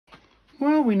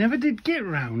Well, we never did get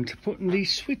round to putting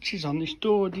these switches on this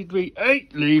door, did we? Hey,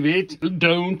 leave it.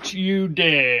 Don't you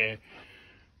dare.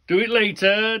 Do it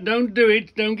later. Don't do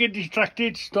it. Don't get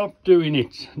distracted. Stop doing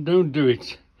it. Don't do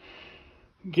it.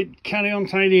 Carry on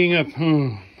tidying up.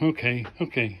 Oh, okay.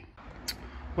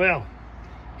 Well,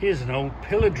 here's an old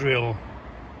pillar drill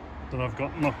that I've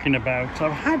got knocking about.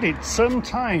 I've had it some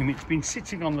time. It's been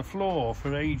sitting on the floor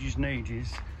for ages and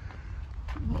ages.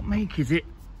 What make is it?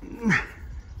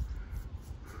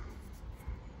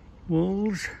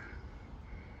 Walls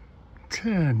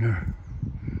Turner.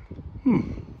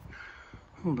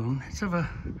 Hold on,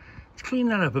 let's clean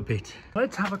that up a bit.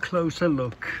 Let's have a closer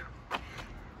look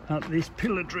at this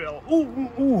pillar drill.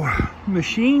 Ooh,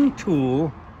 machine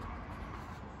tool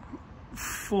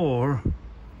for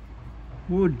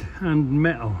wood and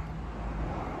metal.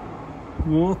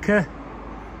 Walker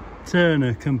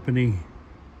Turner Company.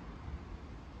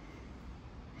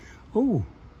 Oh,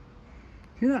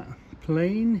 see that?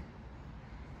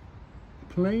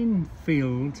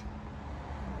 Plainfield,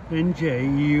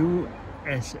 NJ,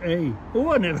 USA.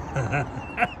 Oh, I never.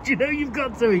 Do you know you've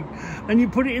got something and you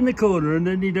put it in the corner and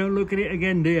then you don't look at it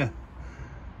again, do you?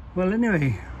 Well,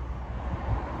 anyway,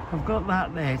 I've got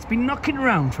that there. It's been knocking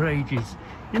around for ages.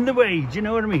 In the way, do you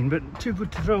know what I mean? But too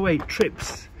good to throw away.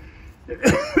 Trips.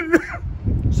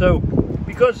 So,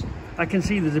 because I can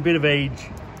see there's a bit of age,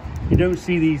 you don't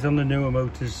see these on the newer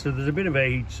motors, so there's a bit of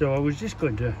age. So I was just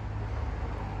going to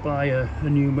buy a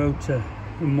new motor,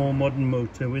 a more modern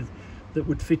motor that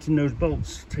would fit in those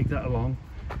bolts. Take that along,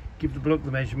 give the bloke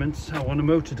the measurements. I want a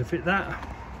motor to fit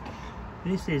that.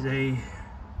 This is a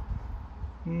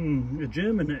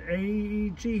German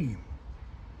AEG,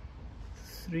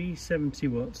 370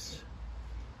 watts.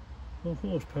 What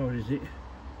horsepower is it?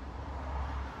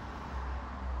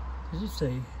 Does it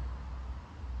say?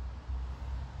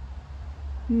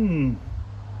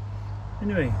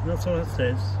 Anyway, that's all it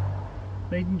says.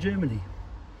 Made in Germany.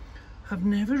 I've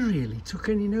never really took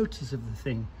any notice of the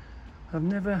thing. I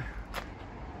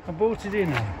bought it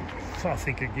in. I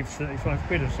think I'd give 35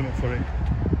 quid or something for it.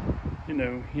 You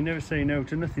know, you never say no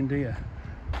to nothing, do you?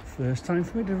 First time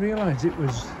for me to realise it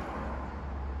was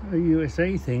a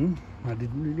USA thing. I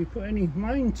didn't really put any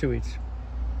mind to it.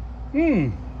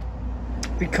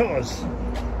 Because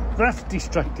that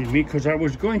distracted me, because I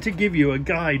was going to give you a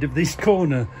guide of this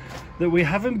corner that we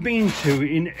haven't been to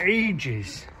in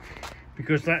ages,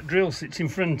 because that drill sits in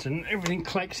front and everything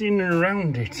collects in and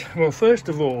around it. Well, first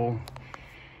of all,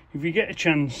 if you get a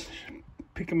chance,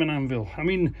 pick them an anvil. I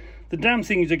mean, the damn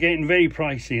things are getting very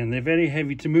pricey and they're very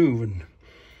heavy to move, and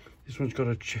this one's got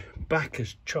a back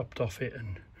has chopped off it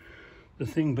and the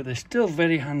thing, but they're still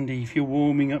very handy if you're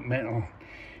warming up metal.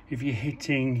 If you're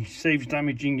hitting, saves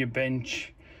damaging your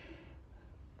bench.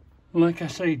 Like I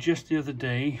say, just the other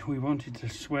day, we wanted to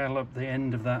swell up the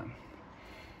end of that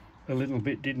a little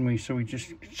bit, didn't we? So we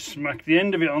just smacked the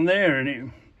end of it on there and it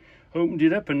opened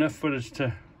it up enough for us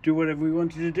to do whatever we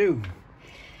wanted to do.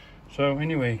 So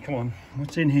anyway, come on,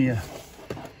 what's in here?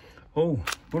 Oh,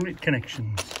 bullet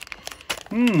connections.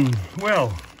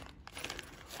 Well,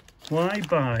 why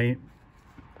buy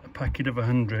a packet of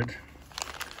 100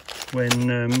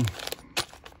 when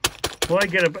why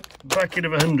get a packet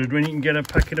of 100 when you can get a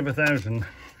packet of 1,000?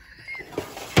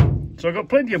 So I've got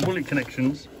plenty of bullet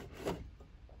connections.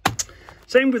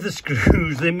 Same with the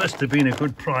screws. They must have been a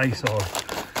good price, or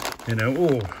you know,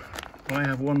 why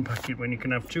have one packet when you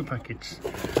can have two packets?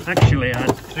 Actually, I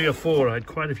had 3 or 4. I had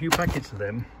quite a few packets of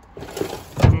them.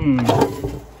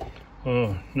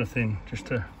 Oh, nothing,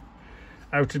 just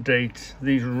out of date.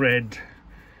 These red,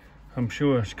 I'm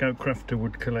sure Scout Crafter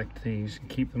would collect these and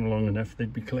keep them long enough,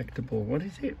 they'd be collectible. What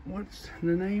is it? What's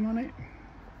the name on it?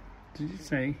 Did it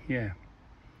say? Yeah.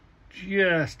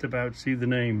 Just about see the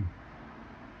name.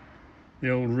 The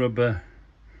old rubber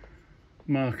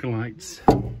marker lights.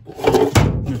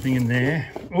 Nothing in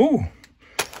there. Oh,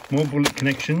 more bullet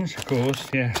connections, of course,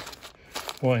 yeah.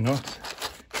 Why not?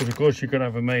 Because of course you've got to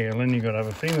have a male and you've got to have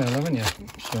a female, haven't you?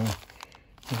 So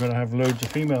you've got to have loads of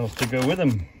females to go with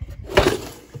them.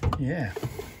 Yeah.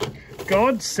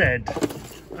 God said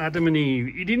Adam and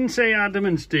Eve. He didn't say Adam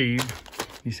and Steve.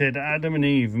 He said Adam and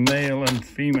Eve, male and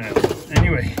female.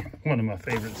 Anyway, one of my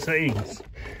favourite sayings.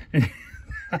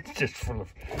 That's just full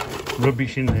of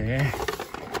rubbish in there.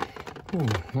 Oh,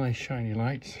 nice shiny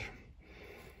lights.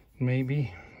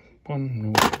 Maybe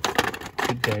one, no,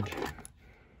 they're dead.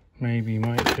 Maybe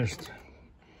might just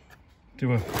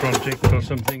do a project or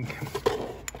something.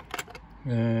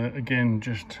 Again,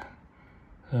 just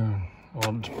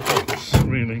odd bolts,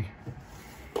 really.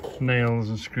 Nails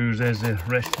and screws. There's the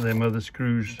rest of them other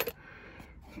screws.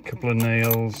 A couple of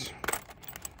nails.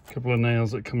 couple of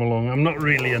nails that come along. I'm not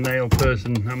really a nail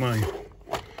person, am I?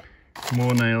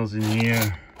 More nails in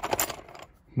here.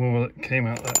 More that came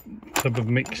out that tub of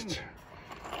mixed.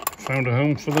 Found a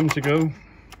home for them to go.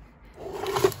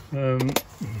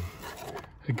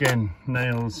 Again,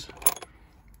 nails.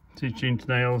 2-inch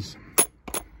nails.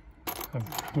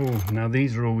 Oh, now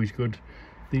these are always good.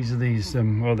 These are these,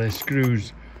 oh, they're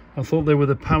screws. I thought they were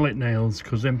the pallet nails,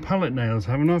 because them pallet nails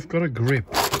haven't half got a grip.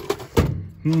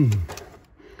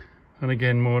 And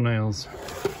again, more nails.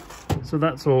 So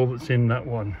that's all that's in that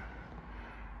one.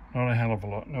 Not a hell of a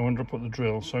lot. No wonder I put the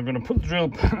drill. So I'm going to put the drill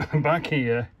back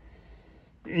here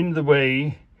in the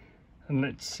way, and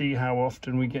let's see how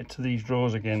often we get to these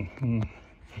drawers again.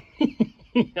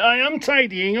 I am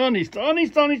tidying, honest.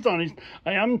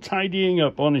 I am tidying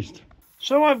up, honest.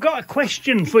 So I've got a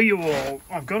question for you all.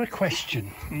 I've got a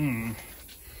question.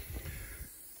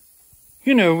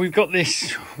 You know, we've got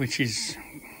this, which is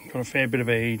got a fair bit of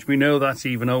age. We know that's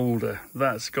even older.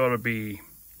 That's got to be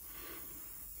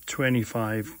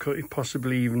 25, could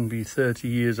possibly even be 30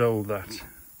 years old, that.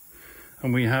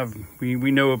 And we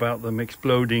know about them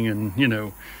exploding, and you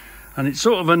know, and it's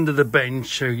sort of under the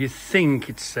bench, so you think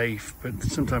it's safe, but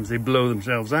sometimes they blow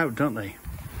themselves out, don't they?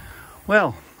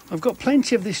 Well, I've got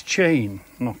plenty of this chain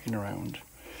knocking around,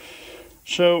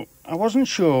 so I wasn't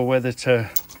sure whether to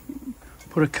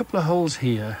put a couple of holes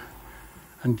here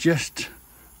and just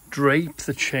drape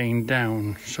the chain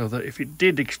down so that if it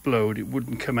did explode, it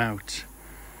wouldn't come out.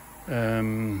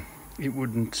 It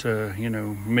wouldn't, you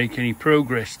know, make any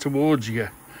progress towards you.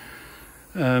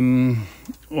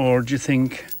 Or do you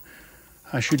think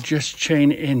I should just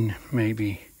chain in,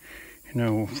 maybe, you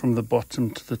know, from the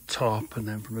bottom to the top, and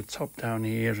then from the top down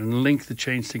here, and link the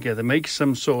chains together, make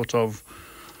some sort of,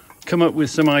 come up with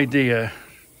some idea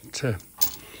to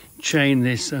chain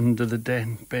this under the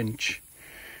bench?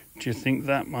 Do you think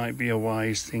that might be a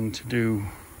wise thing to do?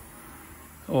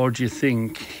 Or do you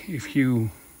think if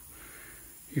you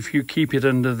keep it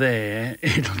under there,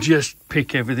 it'll just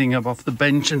pick everything up off the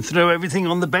bench and throw everything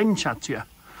on the bench at you?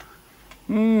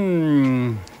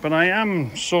 But I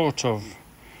am sort of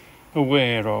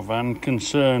aware of and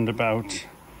concerned about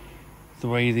the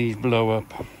way these blow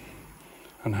up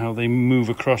and how they move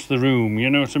across the room, you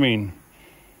know what I mean?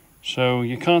 So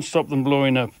you can't stop them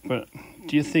blowing up, but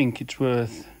do you think it's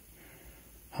worth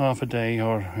half a day,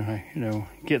 or, you know,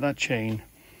 get that chain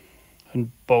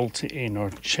and bolt it in, or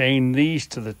chain these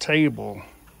to the table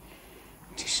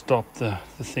to stop the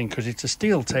thing, because it's a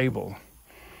steel table,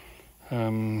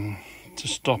 to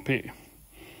stop it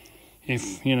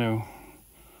if, you know,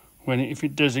 if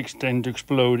it does extend to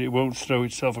explode, it won't throw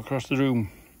itself across the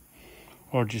room?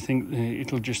 Or do you think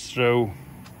it'll just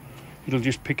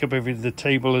pick up the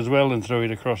table as well and throw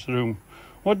it across the room?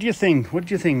 What do you think?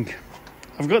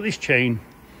 I've got this chain,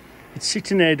 it's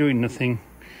sitting there doing nothing.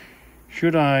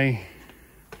 Should I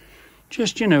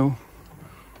just, you know,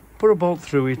 put a bolt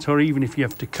through it, or even if you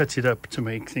have to cut it up to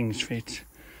make things fit,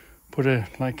 put a,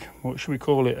 like, what should we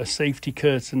call it, a safety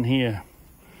curtain here?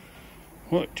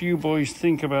 What do you boys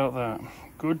think about that?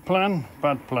 Good plan,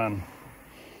 bad plan?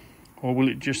 Or will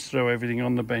it just throw everything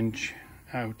on the bench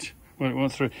out? Well, it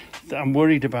won't throw. I'm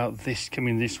worried about this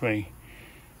coming this way,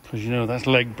 because, you know, that's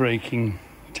leg breaking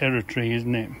territory,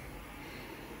 isn't it?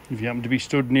 If you happen to be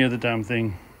stood near the damn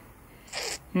thing.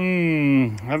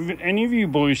 Have any of you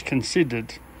boys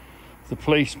considered the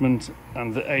placement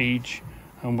and the age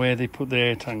and where they put the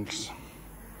air tanks?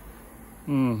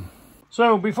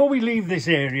 So before we leave this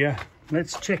area,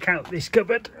 let's check out this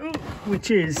cupboard, which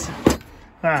is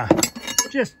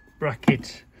just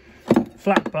bracket,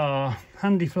 flat bar,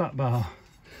 handy flat bar.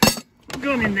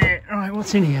 Gone in there. All right,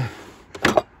 what's in here?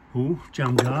 Oh,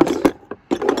 jam jars,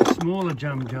 smaller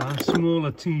jam jars,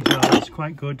 smaller tea jars,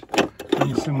 quite good.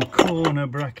 And some corner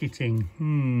bracketing.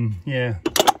 Yeah,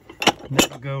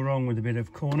 never go wrong with a bit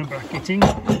of corner bracketing.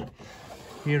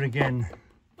 Here again,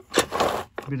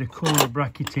 a bit of corner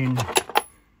bracketing,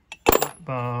 flat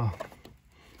bar.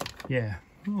 Yeah,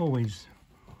 always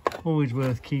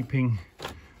worth keeping.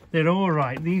 They're all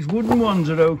right. These wooden ones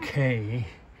are okay,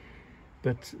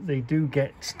 but they do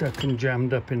get stuck and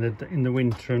jammed up in the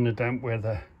winter and the damp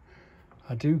weather.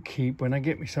 I do keep, when I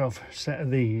get myself a set of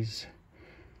these,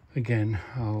 again,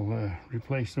 I'll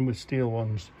replace them with steel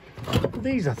ones. But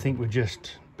these, I think, were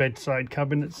just bedside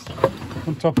cabinets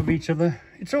on top of each other.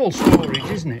 It's all storage,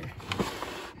 isn't it?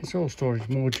 It's all storage.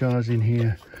 More jars in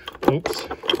here. Oops. A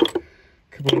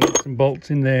couple of nuts and bolts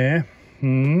in there.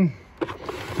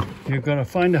 You've got to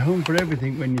find a home for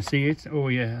everything when you see it. Oh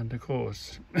yeah, and of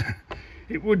course,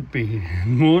 it would be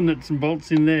more nuts and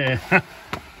bolts in there.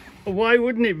 Why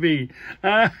wouldn't it be?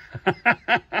 So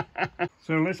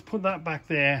let's put that back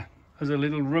there as a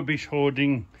little rubbish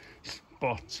hoarding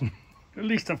spot. At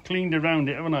least I've cleaned around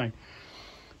it, haven't I?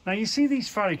 Now you see these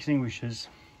fire extinguishers.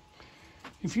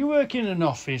 If you work in an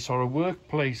office or a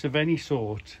workplace of any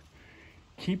sort,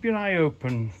 keep your eye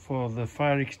open for the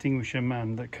fire extinguisher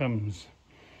man that comes.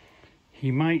 He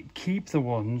might keep the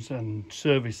ones and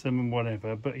service them and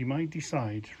whatever, but he might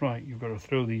decide, right, you've got to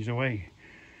throw these away.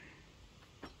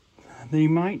 They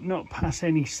might not pass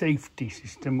any safety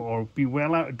system or be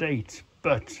well out of date,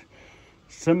 but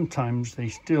sometimes they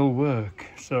still work.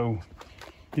 So,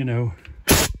 you know,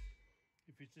 if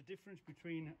it's the difference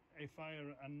between a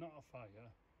fire and not a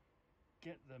fire,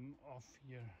 get them off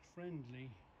your friendly,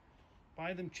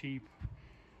 buy them cheap,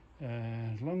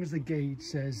 as long as the gauge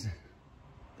says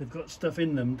they've got stuff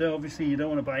in them. Obviously you don't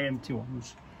want to buy empty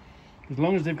ones. As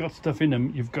long as they've got stuff in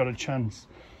them, you've got a chance.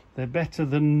 They're better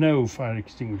than no fire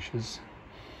extinguishers.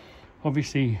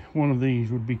 Obviously one of these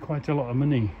would be quite a lot of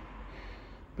money,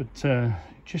 but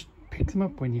just pick them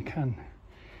up when you can,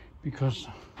 because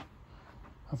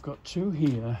I've got two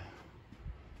here.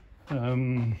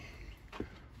 I've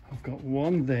got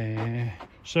one there.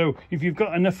 So if you've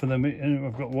got enough of them,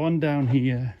 I've got one down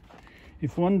here.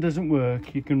 If one doesn't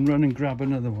work, you can run and grab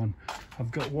another one.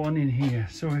 I've got one in here.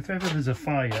 So if ever there's a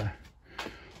fire,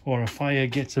 or a fire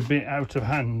gets a bit out of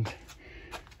hand,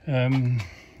 they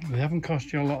haven't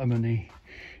cost you a lot of money.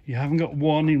 You haven't got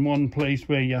one in one place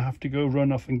where you have to go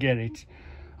run off and get it.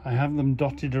 I have them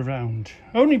dotted around,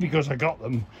 only because I got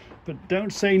them, but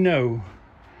don't say no.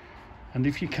 And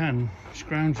if you can,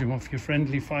 scrounge them off your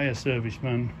friendly fire service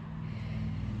man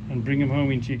and bring them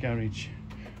home into your garage.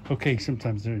 Okay,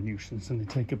 sometimes they're a nuisance and they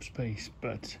take up space,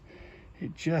 but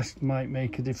it just might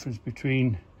make a difference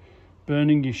between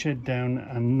burning your shed down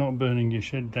and not burning your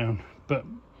shed down. But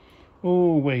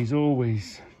always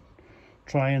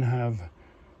try and have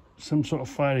some sort of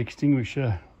fire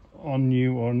extinguisher on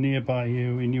you or nearby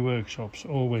you in your workshops.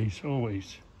 Always.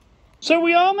 So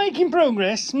we are making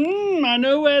progress. I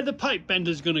know where the pipe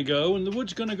bender's going to go, and the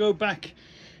wood's going to go back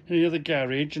in the other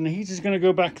garage, and the heater's going to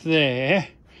go back there.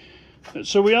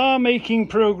 So we are making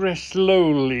progress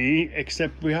slowly,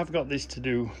 except we have got this to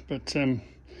do. But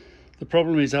the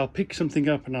problem is I'll pick something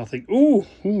up and I'll think, oh,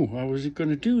 I was going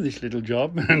to do this little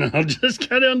job, and I'll just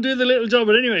carry on doing the little job.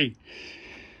 But anyway,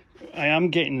 I am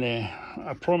getting there.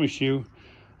 I promise you,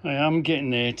 I am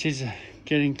getting there. It is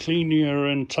getting cleaner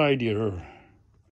and tidier.